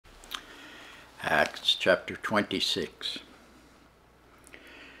Acts chapter 26.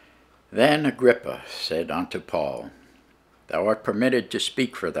 Then Agrippa said unto Paul, Thou art permitted to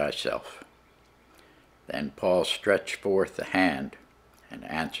speak for thyself. Then Paul stretched forth the hand and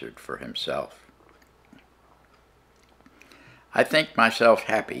answered for himself. I think myself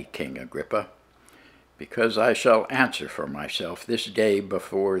happy, King Agrippa, because I shall answer for myself this day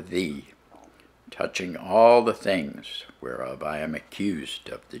before thee, touching all the things whereof I am accused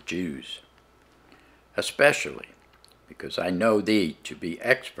of the Jews, especially because I know thee to be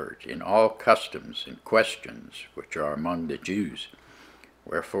expert in all customs and questions which are among the Jews,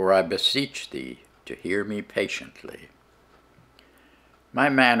 wherefore I beseech thee to hear me patiently. My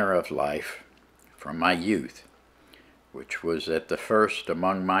manner of life from my youth, which was at the first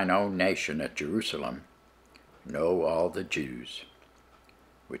among mine own nation at Jerusalem, know all the Jews,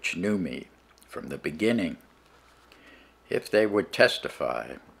 which knew me from the beginning, if they would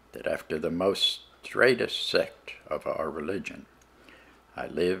testify that after the most straightest sect of our religion I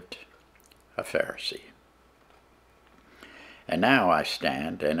lived a Pharisee. And now I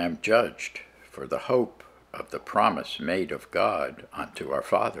stand and am judged for the hope of the promise made of God unto our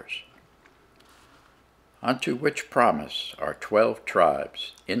fathers, unto which promise our 12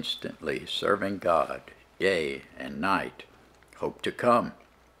 tribes instantly serving God day and night hope to come.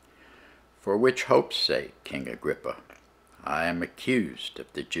 For which hope's sake, King Agrippa, I am accused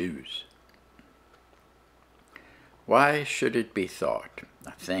of the Jews. Why should it be thought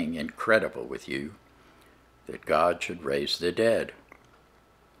a thing incredible with you that God should raise the dead?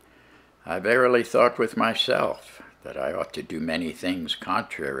 I verily thought with myself that I ought to do many things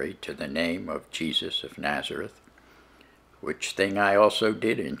contrary to the name of Jesus of Nazareth, which thing I also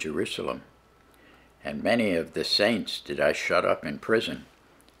did in Jerusalem, and many of the saints did I shut up in prison,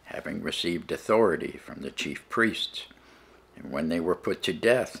 having received authority from the chief priests, and when they were put to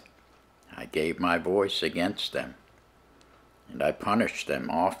death, I gave my voice against them. And I punished them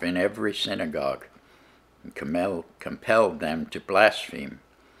oft in every synagogue, and compelled them to blaspheme.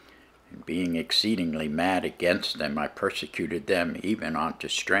 And being exceedingly mad against them, I persecuted them even unto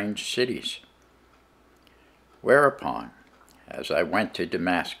strange cities. Whereupon, as I went to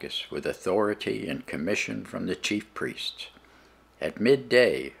Damascus with authority and commission from the chief priests, at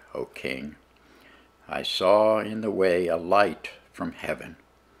midday, O king, I saw in the way a light from heaven,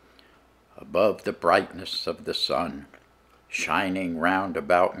 above the brightness of the sun, shining round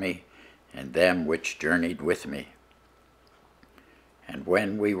about me and them which journeyed with me. And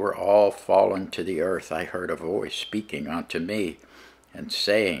when we were all fallen to the earth, I heard a voice speaking unto me, and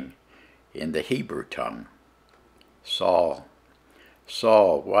saying in the Hebrew tongue, Saul,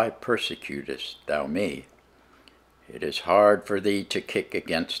 Saul, why persecutest thou me? It is hard for thee to kick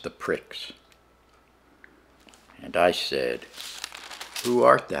against the pricks. And I said, Who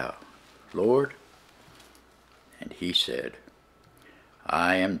art thou, Lord? And he said,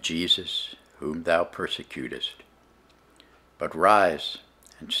 I am Jesus, whom thou persecutest. But rise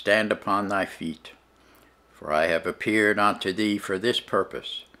and stand upon thy feet, for I have appeared unto thee for this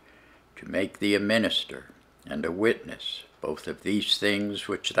purpose, to make thee a minister and a witness both of these things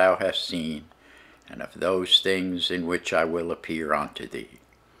which thou hast seen, and of those things in which I will appear unto thee,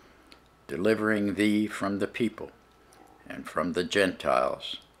 delivering thee from the people and from the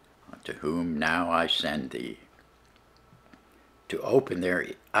Gentiles, unto whom now I send thee, to open their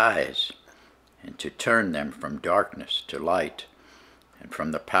eyes, and to turn them from darkness to light, and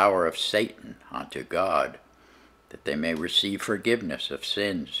from the power of Satan unto God, that they may receive forgiveness of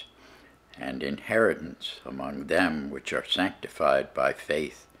sins, and inheritance among them which are sanctified by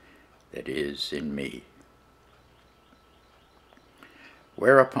faith that is in me.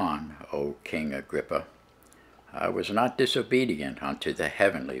 Whereupon, O King Agrippa, I was not disobedient unto the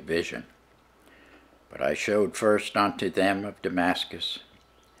heavenly vision, but I showed first unto them of Damascus,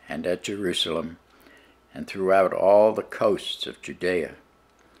 and at Jerusalem, and throughout all the coasts of Judea,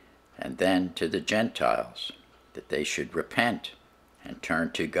 and then to the Gentiles, that they should repent and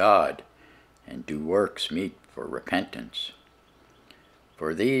turn to God, and do works meet for repentance.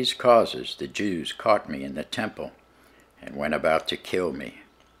 For these causes the Jews caught me in the temple, and went about to kill me.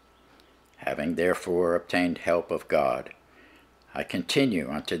 Having therefore obtained help of God, I continue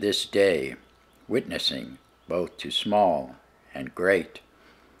unto this day, witnessing both to small and great,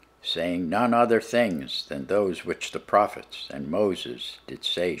 saying none other things than those which the prophets and Moses did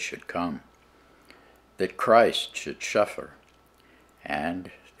say should come, that Christ should suffer,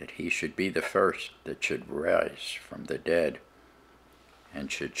 and that he should be the first that should rise from the dead,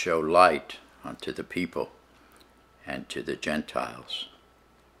 and should show light unto the people and to the Gentiles.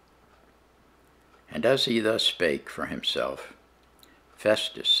 And as he thus spake for himself,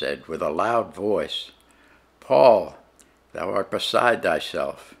 Festus said with a loud voice, Paul, thou art beside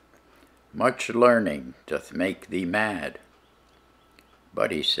thyself. Much learning doth make thee mad.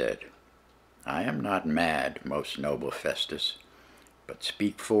 But he said, I am not mad, most noble Festus, but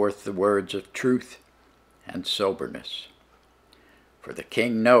speak forth the words of truth and soberness. For the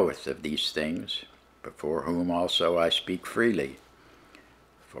king knoweth of these things, before whom also I speak freely,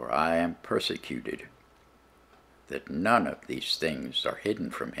 for I am persecuted, that none of these things are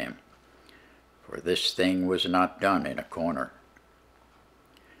hidden from him, for this thing was not done in a corner.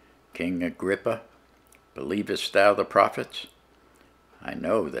 King Agrippa, believest thou the prophets? I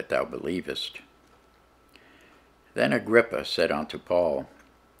know that thou believest. Then Agrippa said unto Paul,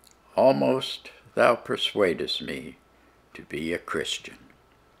 Almost thou persuadest me to be a Christian.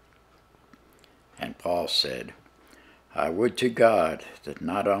 And Paul said, I would to God that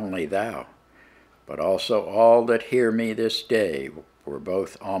not only thou, but also all that hear me this day were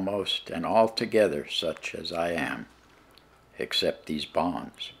both almost and altogether such as I am, except these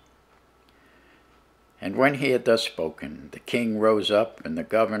bonds. And when he had thus spoken, the king rose up, and the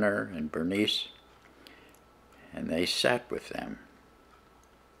governor, and Bernice, and they sat with them.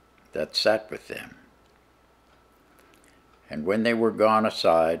 And when they were gone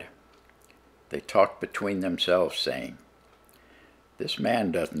aside, they talked between themselves, saying, This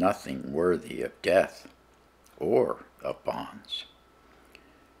man doth nothing worthy of death or of bonds.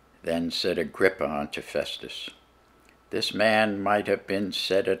 Then said Agrippa unto Festus, This man might have been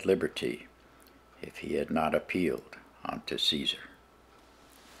set at liberty, if he had not appealed unto Caesar.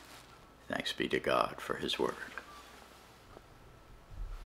 Thanks be to God for his word.